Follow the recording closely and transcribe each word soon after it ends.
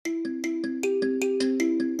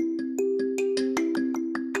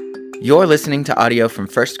You're listening to audio from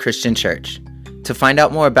First Christian Church. To find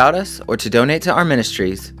out more about us or to donate to our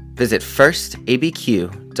ministries, visit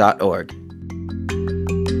firstabq.org.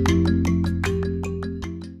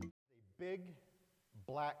 Big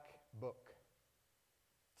black book.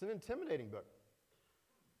 It's an intimidating book.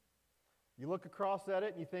 You look across at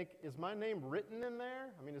it and you think, is my name written in there?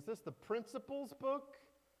 I mean, is this the principles book?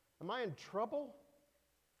 Am I in trouble?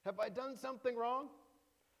 Have I done something wrong?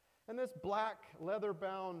 And this black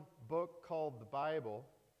leather-bound book called the Bible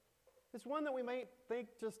is one that we might think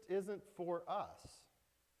just isn't for us,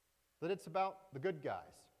 that it's about the good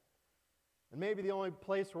guys. And maybe the only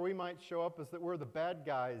place where we might show up is that we're the bad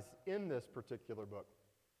guys in this particular book.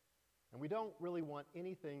 And we don't really want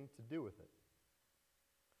anything to do with it.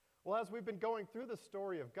 Well, as we've been going through the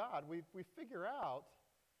story of God, we figure out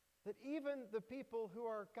that even the people who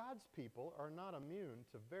are God's people are not immune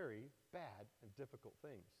to very bad and difficult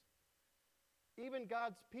things. Even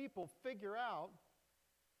God's people figure out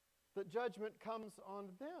that judgment comes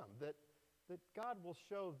on them, that God will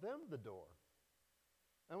show them the door.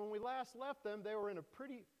 And when we last left them, they were in a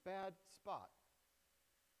pretty bad spot.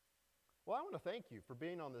 Well, I want to thank you for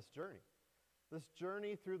being on this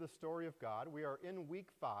journey through the story of God. We are in week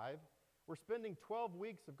 5. We're spending 12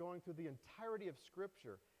 weeks of going through the entirety of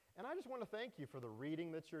Scripture. And I just want to thank you for the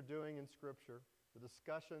reading that you're doing in Scripture, the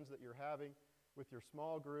discussions that you're having with your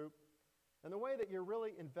small group, and the way that you're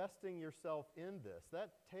really investing yourself in this. That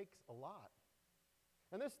takes a lot.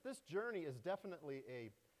 And this journey is definitely a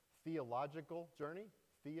theological journey.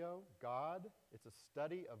 Theo, God. It's a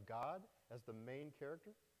study of God as the main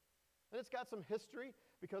character. And it's got some history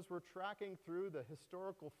because we're tracking through the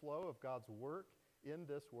historical flow of God's work in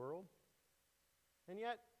this world. And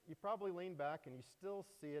yet, you probably lean back and you still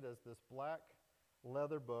see it as this black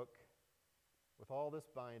leather book with all this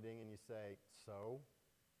binding, and you say, so?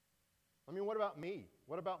 I mean, what about me?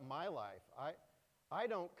 What about my life? I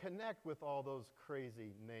don't connect with all those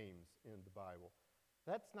crazy names in the Bible.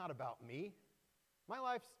 That's not about me. My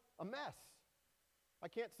life's a mess. I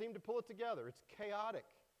can't seem to pull it together. It's chaotic.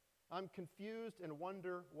 I'm confused and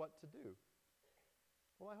wonder what to do.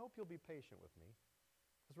 Well, I hope you'll be patient with me,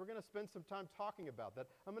 because we're going to spend some time talking about that.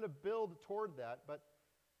 I'm going to build toward that, but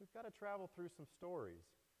we've got to travel through some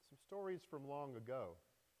stories from long ago.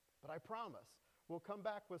 But I promise we'll come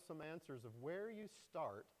back with some answers of where you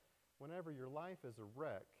start whenever your life is a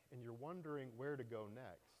wreck and you're wondering where to go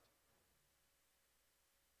next.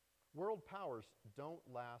 World powers don't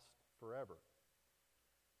last forever.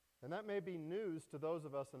 And that may be news to those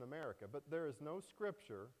of us in America, but there is no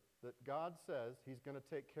scripture that God says He's going to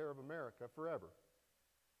take care of America forever.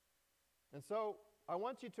 And so I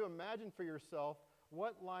want you to imagine for yourself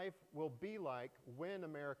what life will be like when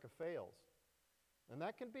America fails. And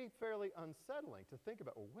that can be fairly unsettling to think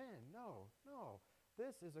about. When? No.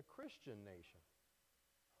 This is a Christian nation.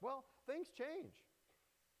 Well, things change.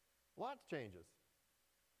 Lots changes.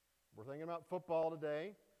 We're thinking about football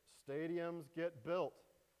today. Stadiums get built.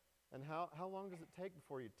 And how long does it take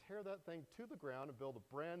before you tear that thing to the ground and build a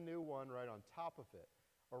brand new one right on top of it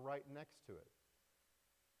or right next to it?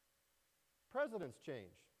 Presidents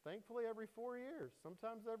change. Thankfully, every 4 years,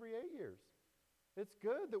 sometimes every 8 years. It's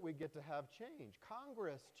good that we get to have change.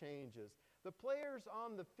 Congress changes. The players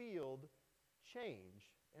on the field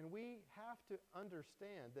change. And we have to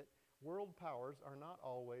understand that world powers are not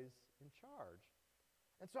always in charge.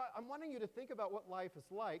 And so I'm wanting you to think about what life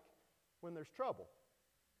is like when there's trouble.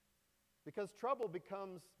 Because trouble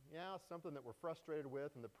becomes, something that we're frustrated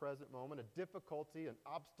with in the present moment, a difficulty, an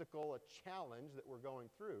obstacle, a challenge that we're going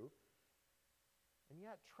through. And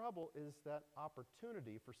yet trouble is that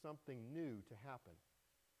opportunity for something new to happen,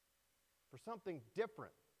 for something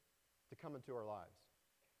different to come into our lives.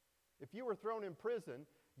 If you were thrown in prison,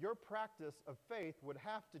 your practice of faith would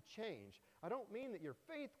have to change. I don't mean that your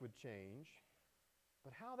faith would change,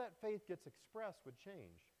 but how that faith gets expressed would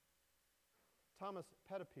change. Thomas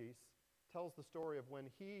Pettepies tells the story of when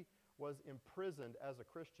he was imprisoned as a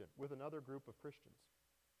Christian with another group of Christians.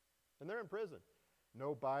 And they're in prison.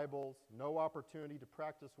 No Bibles, no opportunity to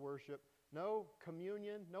practice worship, no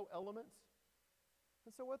communion, no elements.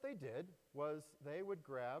 And so what they did was they would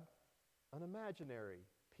grab an imaginary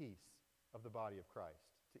piece of the body of Christ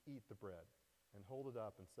to eat the bread and hold it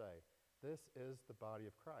up and say, this is the body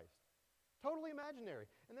of Christ. Totally imaginary.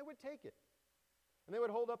 And they would take it. And they would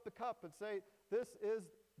hold up the cup and say, this is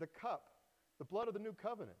the cup, the blood of the new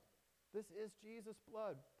covenant. This is Jesus'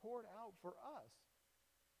 blood poured out for us.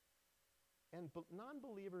 And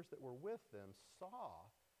non-believers that were with them saw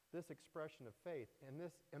this expression of faith and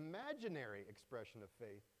this imaginary expression of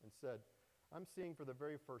faith and said, I'm seeing for the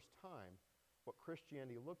very first time what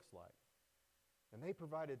Christianity looks like. And they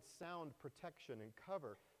provided sound protection and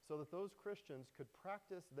cover so that those Christians could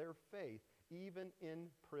practice their faith even in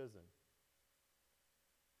prison.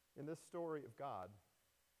 In this story of God,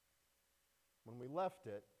 when we left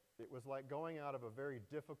it, it was like going out of a very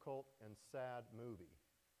difficult and sad movie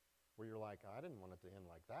where you're like, I didn't want it to end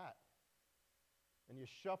like that. And you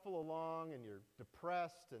shuffle along and you're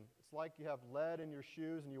depressed and it's like you have lead in your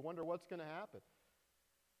shoes and you wonder what's going to happen.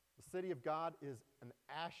 The city of God is an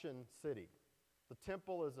ashen city. The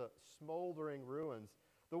temple is a smoldering ruins.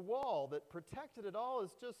 The wall that protected it all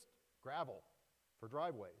is just gravel for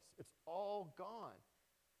driveways. It's all gone.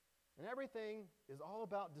 And everything is all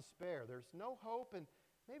about despair. There's no hope and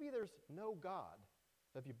maybe there's no God.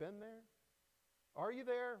 Have you been there? Are you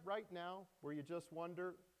there right now where you just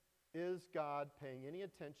wonder, is God paying any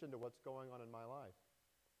attention to what's going on in my life?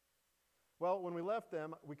 Well, when we left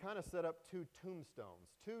them, we kind of set up two tombstones,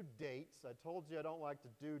 two dates. I told you I don't like to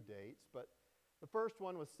do dates, but the first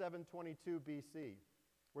one was 722 BC,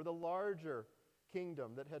 where the larger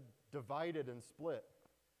kingdom that had divided and split,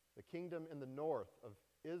 the kingdom in the north of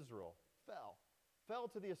Israel, fell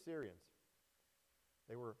to the Assyrians.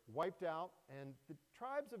 They were wiped out, and the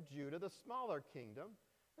tribes of Judah, the smaller kingdom,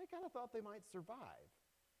 they kind of thought they might survive.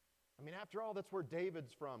 I mean, after all, that's where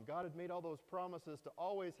David's from. God had made all those promises to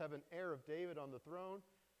always have an heir of David on the throne.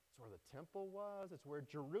 It's where the temple was. It's where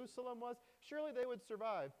Jerusalem was. Surely they would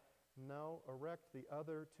survive. No, erect the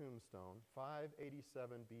other tombstone,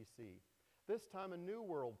 587 BC. This time a new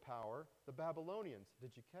world power, the Babylonians.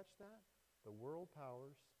 Did you catch that? The world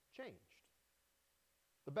powers changed.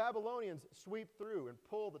 The Babylonians sweep through and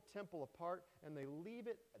pull the temple apart, and they leave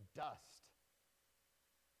it dust.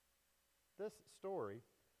 This story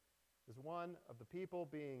is one of the people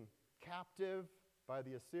being captive by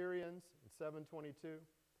the Assyrians in 722,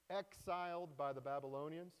 exiled by the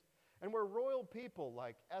Babylonians, and where royal people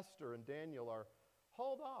like Esther and Daniel are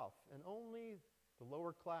hauled off, and only the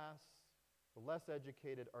lower class, the less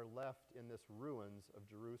educated, are left in this ruins of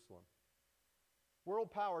Jerusalem.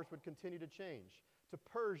 World powers would continue to change, to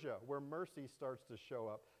Persia, where mercy starts to show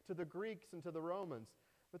up, to the Greeks and to the Romans,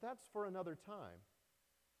 but that's for another time.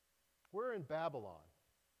 We're in Babylon.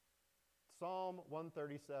 Psalm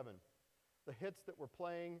 137. The hits that were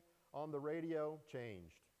playing on the radio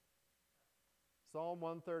changed. Psalm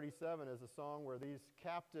 137 is a song where these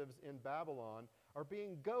captives in Babylon are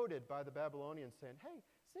being goaded by the Babylonians, saying, hey,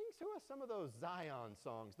 sing to us some of those Zion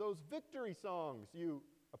songs, those victory songs, you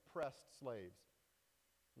oppressed slaves.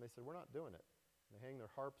 And they said, we're not doing it. And they hang their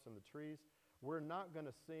harps in the trees. We're not going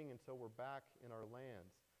to sing until we're back in our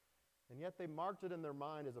lands. And yet they marked it in their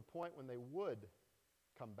mind as a point when they would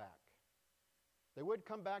come back. They would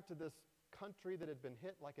come back to this country that had been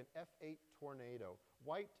hit like an F8 tornado,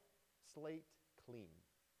 wiped slate clean.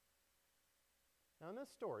 Now in this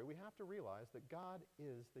story, we have to realize that God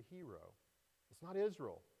is the hero. It's not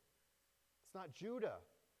Israel. It's not Judah.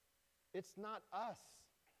 It's not us.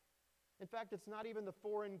 In fact, it's not even the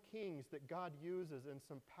foreign kings that God uses in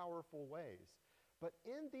some powerful ways. But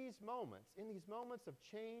in these moments of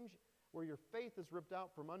change where your faith is ripped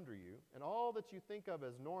out from under you and all that you think of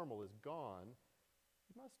as normal is gone,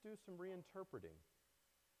 you must do some reinterpreting.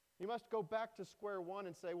 You must go back to square one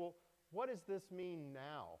and say, well, what does this mean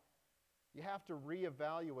now? You have to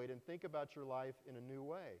reevaluate and think about your life in a new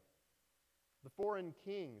way. The foreign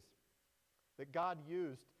kings that God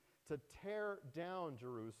used to tear down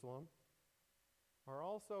Jerusalem are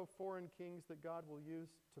also foreign kings that God will use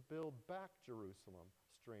to build back Jerusalem,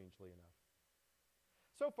 strangely enough.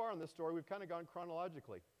 So far in this story, we've kind of gone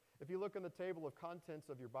chronologically. If you look in the table of contents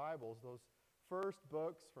of your Bibles, those first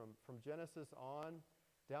books from Genesis on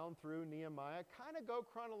down through Nehemiah kind of go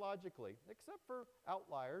chronologically, except for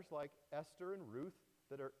outliers like Esther and Ruth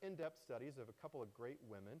that are in-depth studies of a couple of great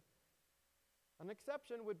women. An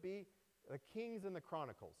exception would be the Kings and the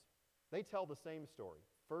Chronicles. They tell the same story,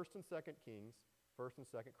 1st and 2nd Kings, 1st and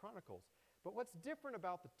 2nd Chronicles. But what's different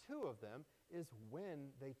about the two of them is when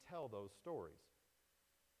they tell those stories.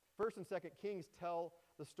 1st and 2nd Kings tell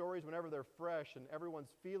the stories whenever they're fresh and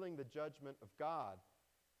everyone's feeling the judgment of God.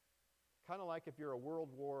 Kind of like if you're a World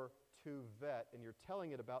War II vet and you're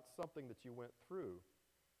telling it about something that you went through.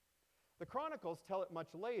 The Chronicles tell it much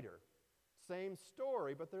later. Same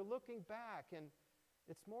story, but they're looking back, and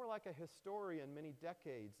it's more like a historian many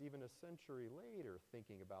decades, even a century later,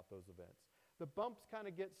 thinking about those events. The bumps kind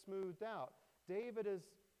of get smoothed out. David is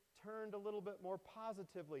turned a little bit more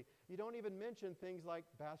positively. You don't even mention things like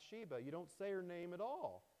Bathsheba. You don't say her name at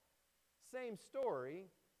all. Same story,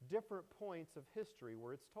 different points of history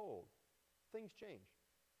where it's told. Things change.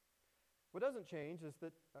 What doesn't change is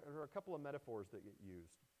that there are a couple of metaphors that get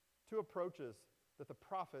used. Two approaches that the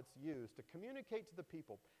prophets used to communicate to the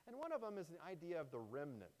people. And one of them is the idea of the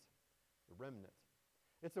remnant. The remnant.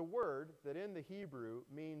 It's a word that in the Hebrew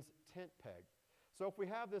means tent peg. So if we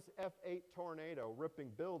have this F8 tornado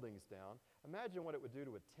ripping buildings down, imagine what it would do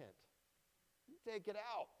to a tent. You take it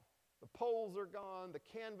out. The poles are gone, the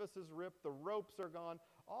canvas is ripped, the ropes are gone.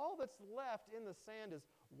 All that's left in the sand is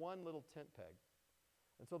one little tent peg.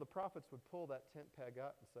 And so the prophets would pull that tent peg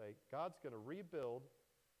up and say, God's going to rebuild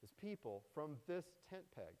his people from this tent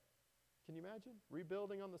peg. Can you imagine?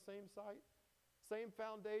 Rebuilding on the same site? Same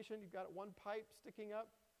foundation, you've got one pipe sticking up.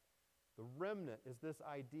 The remnant is this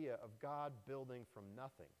idea of God building from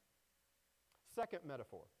nothing. Second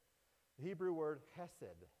metaphor, the Hebrew word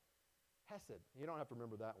hesed. Hesed. You don't have to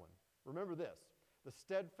remember that one. Remember this, the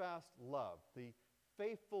steadfast love, the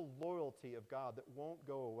faithful loyalty of God that won't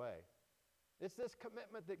go away. It's this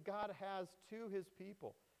commitment that God has to his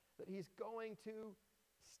people, that he's going to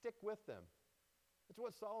stick with them. It's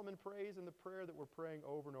what Solomon prays in the prayer that we're praying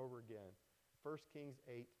over and over again. 1 Kings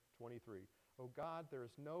 8:23. O God, there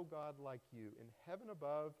is no God like you in heaven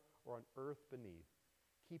above or on earth beneath,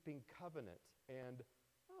 keeping covenant and,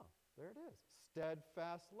 there it is,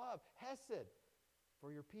 steadfast love, hesed,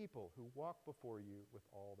 for your people who walk before you with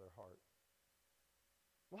all their heart.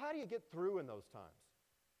 Well, how do you get through in those times?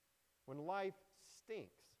 When life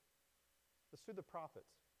stinks. It's through the prophets.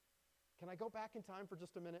 Can I go back in time for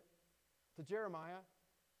just a minute to Jeremiah?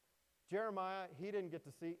 Jeremiah, he didn't get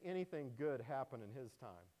to see anything good happen in his time.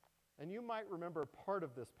 And you might remember part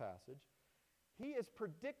of this passage. He is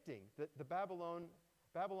predicting that the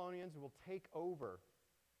Babylonians will take over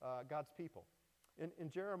God's people. In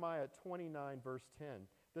Jeremiah 29, verse 10,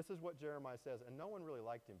 this is what Jeremiah says, and no one really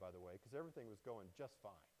liked him, by the way, because everything was going just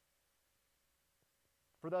fine.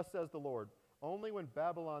 For thus says the Lord, only when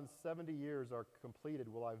Babylon's 70 years are completed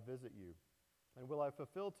will I visit you, and will I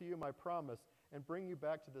fulfill to you my promise and bring you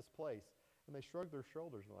back to this place. And they shrugged their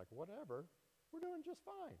shoulders and were like, whatever, we're doing just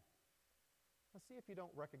fine. Let's see if you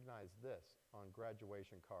don't recognize this on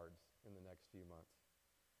graduation cards in the next few months.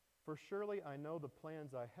 For surely I know the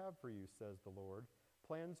plans I have for you, says the Lord,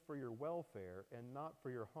 plans for your welfare and not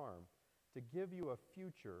for your harm, to give you a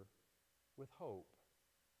future with hope.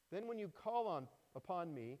 Then when you call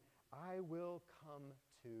upon me, I will come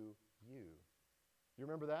to you. You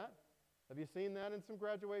remember that? Have you seen that in some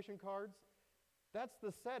graduation cards? That's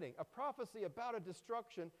the setting, a prophecy about a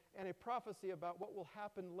destruction and a prophecy about what will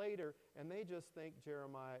happen later, and they just think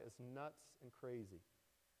Jeremiah is nuts and crazy.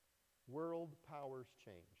 World powers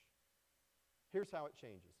change. Here's how it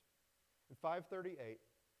changes. In 538,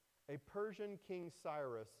 a Persian king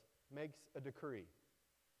Cyrus makes a decree,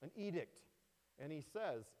 an edict, and he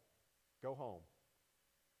says, go home.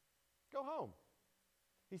 Go home.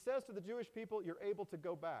 He says to the Jewish people, you're able to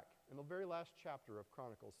go back. In the very last chapter of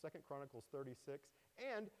Chronicles, 2 Chronicles 36,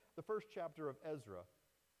 and the first chapter of Ezra,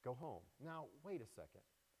 go home. Now, wait a second.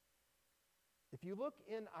 If you look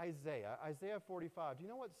in Isaiah 45, do you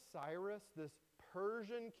know what Cyrus, this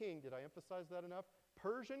Persian king, did I emphasize that enough?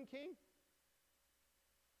 Persian king?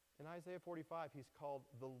 In Isaiah 45, he's called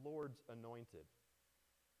the Lord's anointed.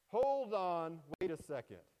 Hold on, wait a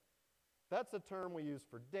second. That's a term we use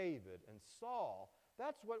for David and Saul.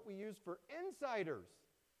 That's what we use for insiders.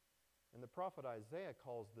 And the prophet Isaiah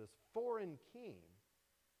calls this foreign king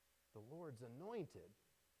the Lord's anointed,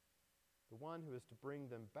 the one who is to bring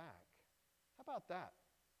them back. How about that?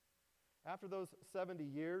 After those 70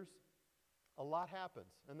 years, a lot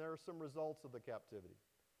happens, and there are some results of the captivity.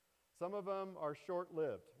 Some of them are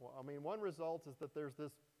short-lived. Well, one result is that there's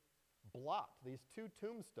this blot, these two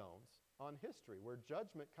tombstones on history where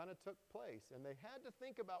judgment kind of took place, and they had to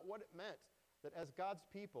think about what it meant that as God's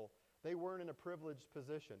people, they weren't in a privileged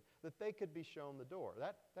position, that they could be shown the door.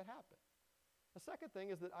 That happened. The second thing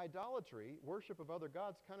is that idolatry, worship of other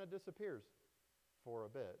gods, kind of disappears for a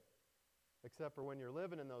bit, except for when you're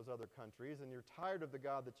living in those other countries and you're tired of the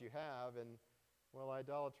God that you have, and, well,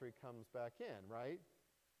 idolatry comes back in, right?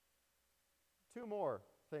 Two more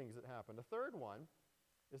things that happen. The third one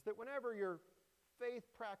is that whenever your faith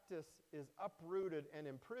practice is uprooted and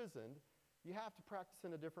imprisoned, you have to practice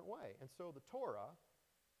in a different way. And so the Torah,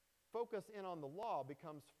 focus in on the law,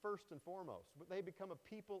 becomes first and foremost. They become a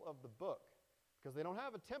people of the book because they don't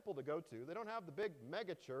have a temple to go to. They don't have the big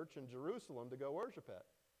mega church in Jerusalem to go worship at.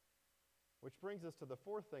 Which brings us to the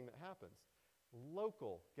fourth thing that happens.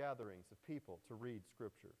 Local gatherings of people to read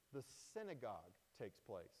Scripture. The synagogue takes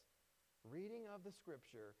place. Reading of the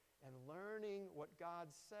Scripture and learning what God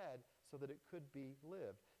said so that it could be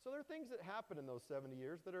lived. So there are things that happen in those 70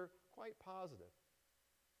 years that are quite positive.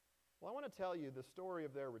 Well, I want to tell you the story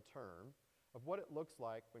of their return, of what it looks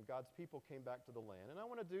like when God's people came back to the land. And I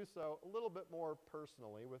want to do so a little bit more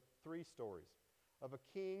personally with 3 stories of a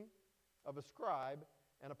king, of a scribe,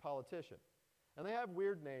 and a politician. And they have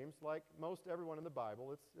weird names, like most everyone in the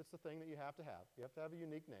Bible. It's a thing that you have to have. You have to have a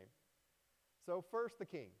unique name. So first, the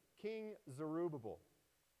king, King Zerubbabel.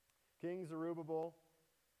 King Zerubbabel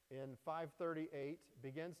in 538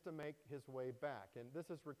 begins to make his way back. And this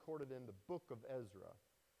is recorded in the book of Ezra.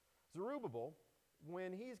 Zerubbabel,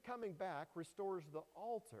 when he's coming back, restores the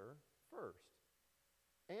altar first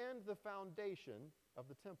and the foundation of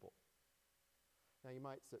the temple. Now you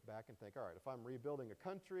might sit back and think, all right, if I'm rebuilding a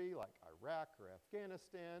country like Iraq or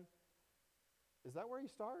Afghanistan, is that where you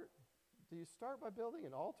start? Do you start by building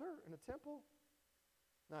an altar and a temple?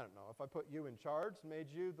 I don't know. If I put you in charge and made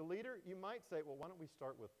you the leader, you might say, well, why don't we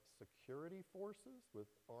start with security forces, with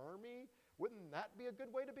army? Wouldn't that be a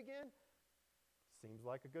good way to begin? Seems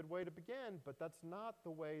like a good way to begin, but that's not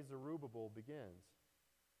the way Zerubbabel begins.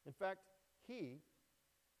 In fact, he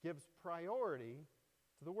gives priority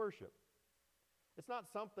to the worship. It's not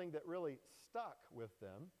something that really stuck with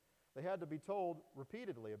them. They had to be told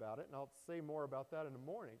repeatedly about it, and I'll say more about that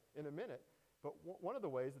in a minute. But one of the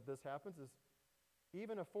ways that this happens is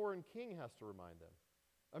even a foreign king has to remind them.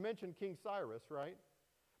 I mentioned King Cyrus, right?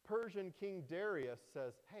 Persian King Darius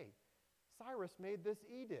says, hey, Cyrus made this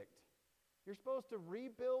edict. You're supposed to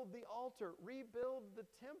rebuild the altar, rebuild the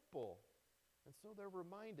temple. And so they're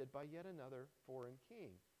reminded by yet another foreign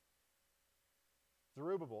king.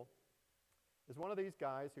 Zerubbabel is one of these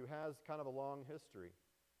guys who has kind of a long history.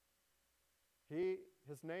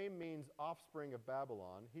 His name means offspring of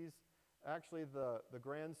Babylon. He's actually the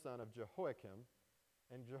grandson of Jehoiakim.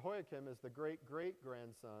 And Jehoiakim is the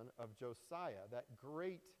great-great-grandson of Josiah, that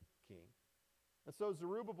great king. And so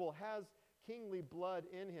Zerubbabel has kingly blood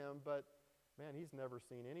in him, but man, he's never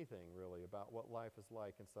seen anything really about what life is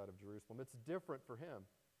like inside of Jerusalem. It's different for him.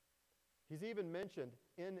 He's even mentioned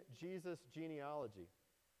in Jesus' genealogy.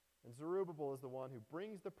 And Zerubbabel is the one who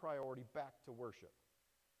brings the priority back to worship.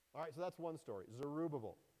 All right, so that's one story,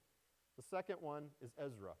 Zerubbabel. The second one is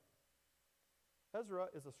Ezra. Ezra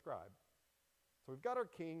is a scribe. So we've got our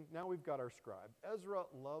king, now we've got our scribe. Ezra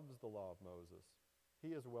loves the law of Moses. He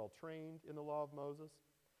is well trained in the law of Moses.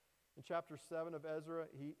 In chapter 7 of Ezra,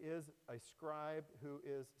 he is a scribe who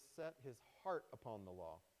is set his heart upon the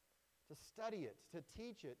law, to study it, to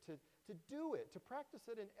teach it, to do it, to practice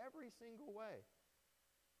it in every single way.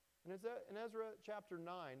 And in Ezra chapter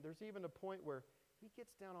 9, there's even a point where he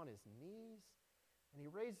gets down on his knees and he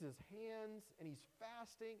raises his hands and he's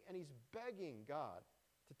fasting and he's begging God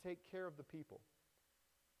to take care of the people.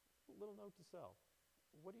 A little note to self.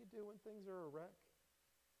 What do you do when things are a wreck?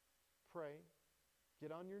 Pray.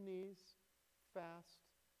 Get on your knees. Fast.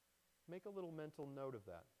 Make a little mental note of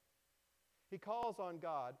that. He calls on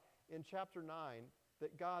God in chapter 9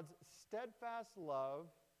 that God's steadfast love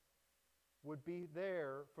would be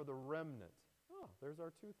there for the remnant. Oh, there's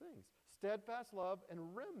our 2 things. Steadfast love and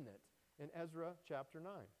remnant in Ezra chapter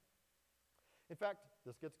 9. In fact,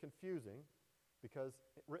 this gets confusing because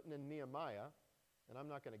written in Nehemiah, and I'm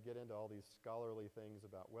not going to get into all these scholarly things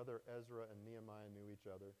about whether Ezra and Nehemiah knew each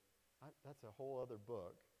other. That's a whole other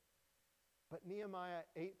book. But Nehemiah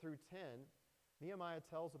 8 through 10, Nehemiah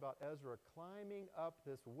tells about Ezra climbing up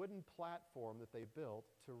this wooden platform that they built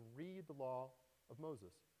to read the law of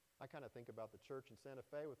Moses. I kind of think about the church in Santa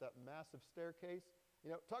Fe with that massive staircase.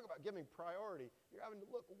 You know, talk about giving priority. You're having to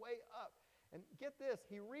look way up. And get this,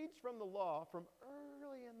 he reads from the law from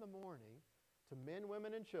early in the morning to men,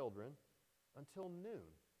 women, and children until noon.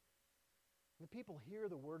 And the people hear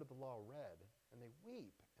the word of the law read, and they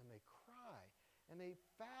weep, and they cry, and they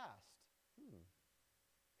fast.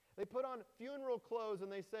 They put on funeral clothes,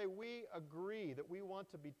 and they say, we agree that we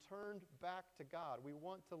want to be turned back to God. We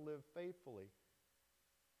want to live faithfully.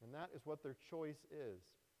 And that is what their choice is.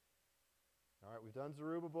 All right, we've done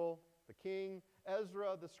Zerubbabel, the king,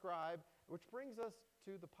 Ezra, the scribe, which brings us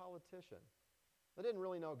to the politician. I didn't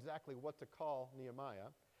really know exactly what to call Nehemiah.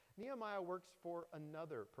 Nehemiah works for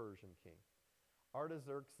another Persian king,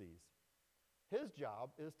 Artaxerxes. His job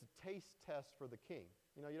is to taste test for the king.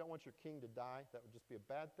 You know, you don't want your king to die. That would just be a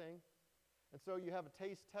bad thing. And so you have a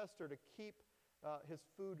taste tester to keep his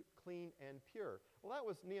food clean and pure. Well, that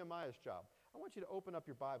was Nehemiah's job. I want you to open up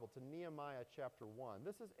your Bible to Nehemiah chapter 1.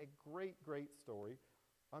 This is a great, great story.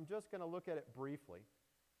 I'm just going to look at it briefly.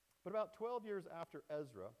 But about 12 years after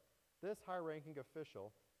Ezra, this high-ranking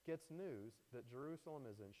official gets news that Jerusalem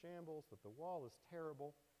is in shambles, that the wall is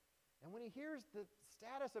terrible. And when he hears the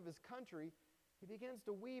status of his country, he begins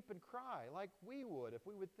to weep and cry like we would if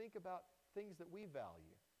we would think about things that we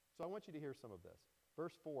value. So I want you to hear some of this.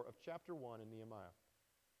 Verse 4 of chapter 1 in Nehemiah.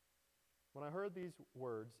 When I heard these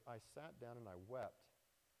words, I sat down and I wept,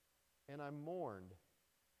 and I mourned,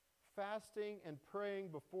 fasting and praying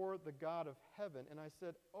before the God of heaven. And I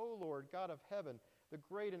said, O Lord, God of heaven, the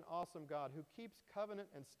great and awesome God who keeps covenant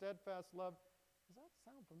and steadfast love. Does that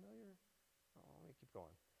sound familiar? Oh, let me keep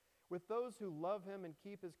going. With those who love him and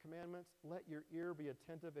keep his commandments, let your ear be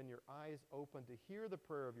attentive and your eyes open to hear the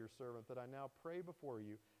prayer of your servant that I now pray before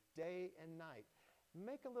you day and night.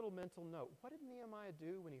 Make a little mental note. What did Nehemiah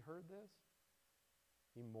do when he heard this?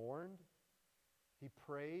 He mourned, he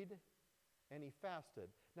prayed, and he fasted.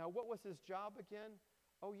 Now, what was his job again?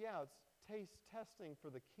 Oh yeah, it's taste testing for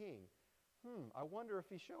the king. I wonder if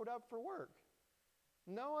he showed up for work.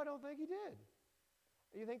 No, I don't think he did.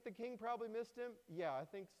 You think the king probably missed him? Yeah, I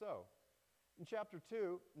think so. In chapter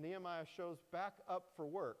 2, Nehemiah shows back up for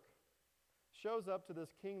work. Shows up to this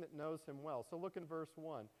king that knows him well. So look in verse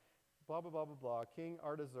 1. Blah, blah, blah, blah, blah. King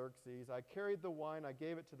Artaxerxes, I carried the wine, I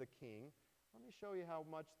gave it to the king. Let me show you how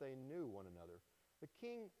much they knew one another. The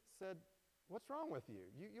king said, what's wrong with you?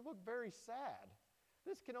 You look very sad.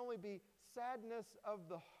 This can only be sadness of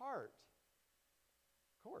the heart.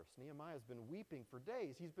 Of course, Nehemiah's been weeping for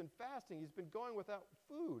days. He's been fasting. He's been going without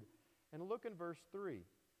food. And look in verse 3.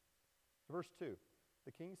 Verse 2.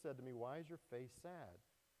 The king said to me, why is your face sad?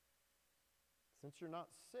 Since you're not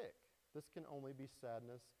sick, this can only be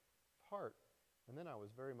sadness of heart. And then I was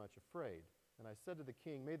very much afraid. And I said to the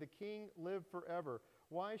king, may the king live forever.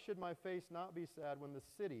 Why should my face not be sad when the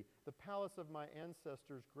city, the palace of my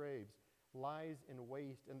ancestors' graves, lies in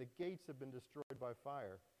waste and the gates have been destroyed by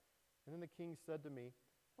fire? And then the king said to me,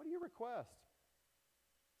 what do you request?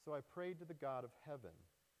 So I prayed to the God of heaven.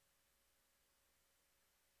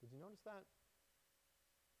 Did you notice that?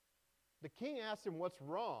 The king asked him what's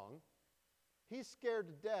wrong. He's scared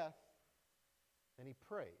to death, and he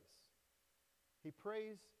prays. He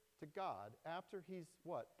prays to God after he's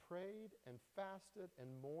what? Prayed and fasted and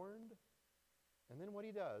mourned. And then what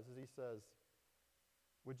he does is he says,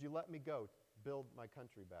 would you let me go build my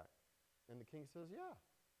country back? And the king says, yeah.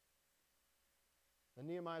 And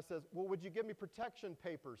Nehemiah says, well, would you give me protection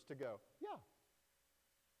papers to go? Yeah.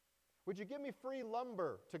 Would you give me free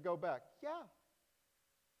lumber to go back? Yeah.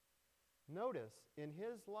 Notice, in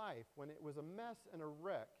his life, when it was a mess and a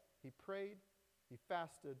wreck, he prayed, he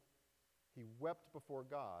fasted, he wept before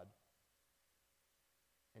God,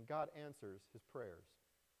 and God answers his prayers.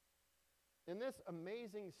 In this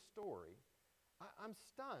amazing story, I'm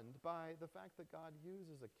stunned by the fact that God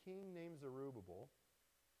uses a king named Zerubbabel,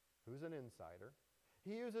 who's an insider.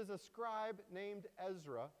 He uses a scribe named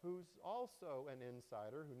Ezra, who's also an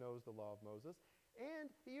insider who knows the law of Moses. And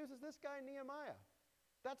he uses this guy Nehemiah.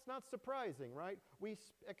 That's not surprising, right? We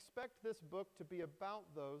expect this book to be about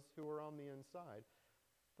those who are on the inside.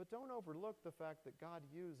 But don't overlook the fact that God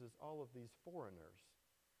uses all of these foreigners,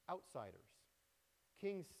 outsiders.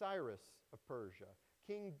 King Cyrus of Persia,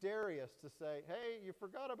 King Darius to say, hey, you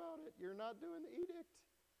forgot about it, you're not doing the edict.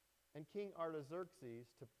 And King Artaxerxes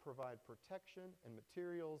to provide protection and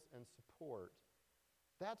materials and support.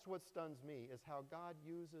 That's what stuns me, is how God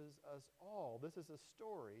uses us all. This is a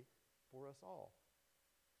story for us all.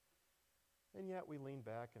 And yet we lean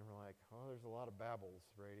back and we're like, oh, there's a lot of babbles,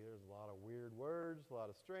 Brady. There's a lot of weird words, a lot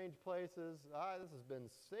of strange places. This has been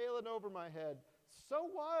sailing over my head. So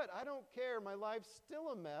what? I don't care. My life's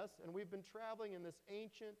still a mess, and we've been traveling in this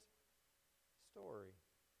ancient story.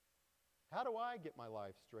 How do I get my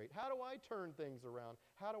life straight? How do I turn things around?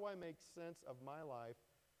 How do I make sense of my life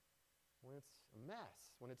when it's a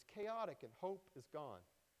mess, when it's chaotic and hope is gone?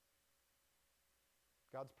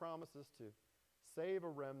 God's promises to save a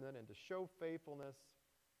remnant and to show faithfulness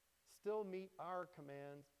still meet our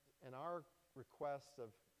commands and our requests of,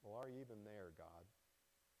 well, are you even there, God?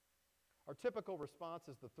 Our typical response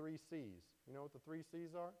is the 3 C's. You know what the 3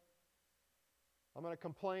 C's are? I'm going to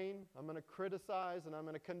complain, I'm going to criticize, and I'm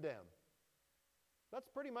going to condemn. That's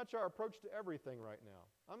pretty much our approach to everything right now.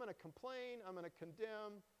 I'm going to complain, I'm going to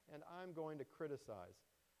condemn, and I'm going to criticize.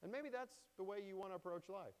 And maybe that's the way you want to approach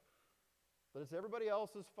life. That it's everybody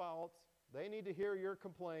else's fault, they need to hear your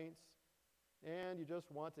complaints, and you just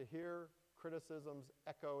want to hear criticisms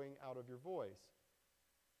echoing out of your voice.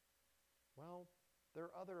 Well, there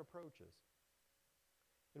are other approaches.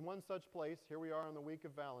 In one such place, here we are in the week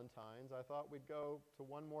of Valentine's, I thought we'd go to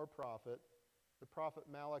one more prophet, the prophet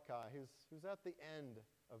Malachi, who's at the end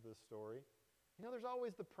of this story. You know, there's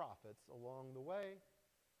always the prophets along the way.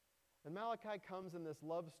 And Malachi comes in this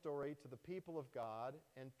love story to the people of God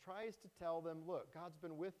and tries to tell them, look, God's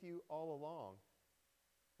been with you all along.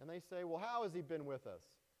 And they say, well, how has he been with us?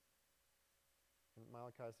 And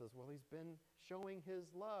Malachi says, well, he's been showing his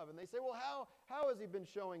love. And they say, well, how has he been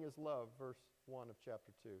showing his love? Verse 1 of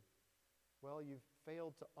chapter 2. Well, you've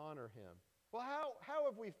failed to honor him. Well, how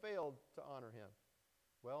have we failed to honor him?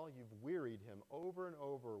 Well, you've wearied him over and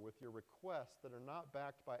over with your requests that are not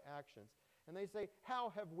backed by actions. And they say,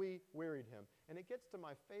 how have we wearied him? And it gets to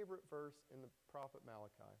my favorite verse in the prophet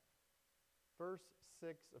Malachi. Verse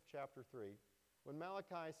 6 of chapter 3. When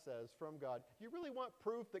Malachi says from God, do you really want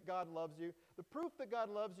proof that God loves you? The proof that God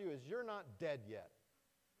loves you is you're not dead yet.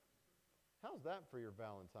 How's that for your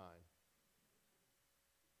Valentine?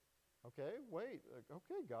 Okay, wait.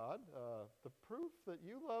 Okay, God, the proof that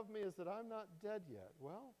you love me is that I'm not dead yet.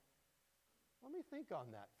 Well, let me think on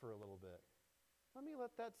that for a little bit. Let me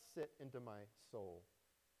let that sit into my soul.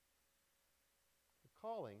 The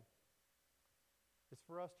calling is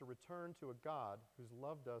for us to return to a God who's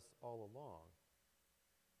loved us all along.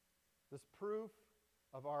 This proof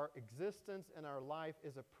of our existence and our life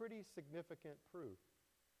is a pretty significant proof.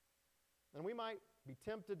 And we might be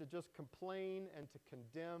tempted to just complain and to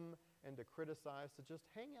condemn and to criticize, to just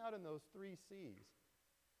hang out in those 3 C's.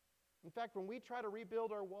 In fact, when we try to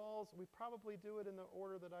rebuild our walls, we probably do it in the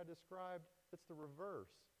order that I described. It's the reverse.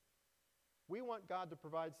 We want God to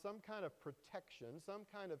provide some kind of protection, some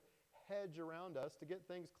kind of hedge around us to get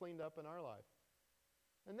things cleaned up in our life.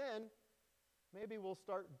 And then, maybe we'll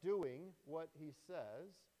start doing what he says,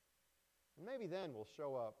 and maybe then we'll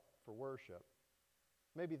show up for worship.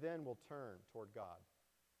 Maybe then we'll turn toward God.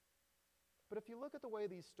 But if you look at the way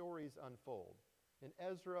these stories unfold in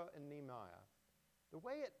Ezra and Nehemiah, the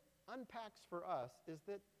way it unpacks for us is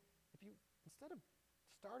that if you, instead of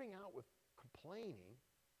starting out with complaining,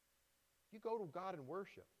 you go to God and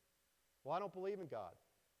worship. Well, I don't believe in God.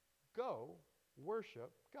 Go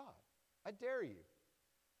worship God. I dare you.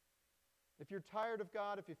 If you're tired of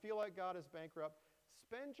God, if you feel like God is bankrupt,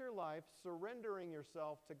 spend your life surrendering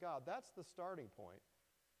yourself to God. That's the starting point.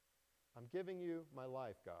 I'm giving you my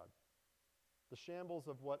life, God. The shambles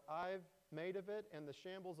of what I've made of it and the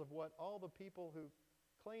shambles of what all the people who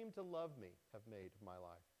claim to love me have made of my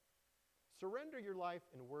life. Surrender your life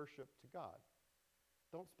in worship to God.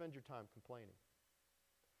 Don't spend your time complaining.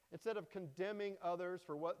 Instead of condemning others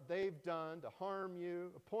for what they've done to harm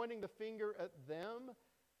you, pointing the finger at them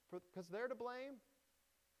because they're to blame,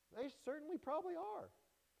 they certainly probably are.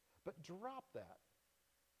 But drop that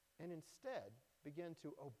and instead begin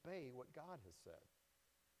to obey what God has said.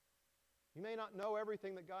 You may not know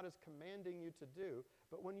everything that God is commanding you to do,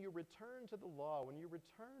 but when you return to the law, when you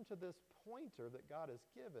return to this pointer that God has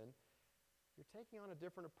given, you're taking on a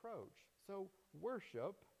different approach. So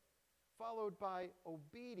worship, followed by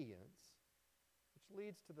obedience, which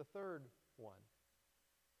leads to the third one.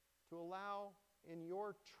 To allow in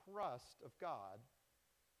your trust of God,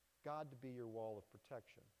 God to be your wall of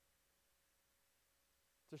protection.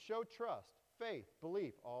 To show trust, faith,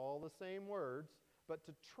 belief, all the same words, but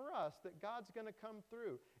to trust that God's going to come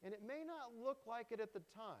through. And it may not look like it at the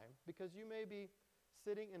time because you may be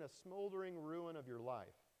sitting in a smoldering ruin of your life.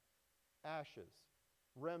 Ashes,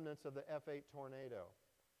 remnants of the F8 tornado.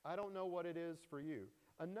 I don't know what it is for you.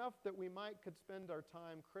 Enough that we could spend our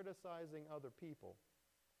time criticizing other people.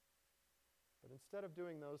 But instead of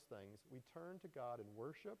doing those things, we turn to God in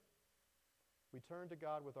worship. We turn to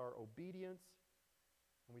God with our obedience.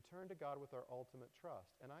 And we turn to God with our ultimate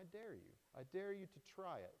trust. And I dare you to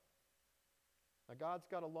try it. Now, God's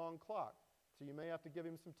got a long clock, so you may have to give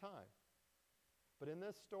him some time. But in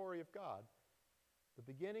this story of God, the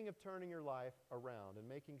beginning of turning your life around and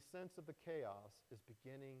making sense of the chaos is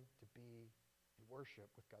beginning to be in worship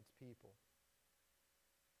with God's people.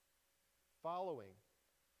 Following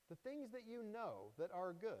the things that you know that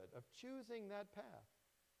are good, of choosing that path,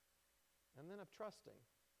 and then of trusting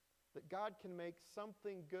that God can make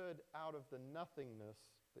something good out of the nothingness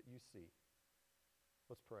that you see.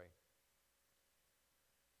 Let's pray.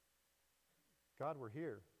 God, we're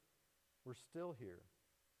here. We're still here.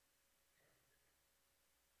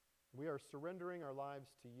 We are surrendering our lives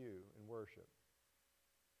to you in worship.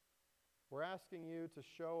 We're asking you to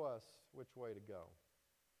show us which way to go,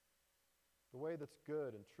 the way that's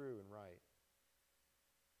good and true and right.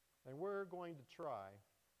 And we're going to try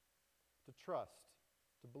to trust,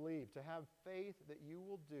 to believe, to have faith that you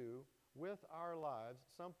will do with our lives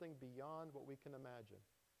something beyond what we can imagine.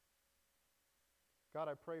 God,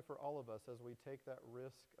 I pray for all of us as we take that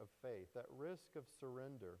risk of faith, that risk of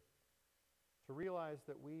surrender, to realize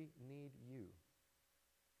that we need you.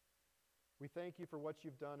 We thank you for what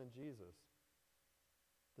you've done in Jesus,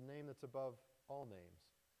 the name that's above all names,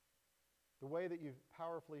 the way that you've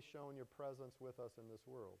powerfully shown your presence with us in this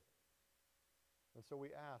world. And so we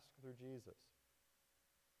ask through Jesus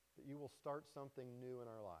that you will start something new in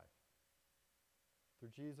our life.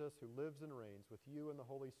 Through Jesus, who lives and reigns with you and the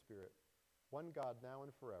Holy Spirit, one God now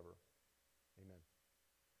and forever. Amen.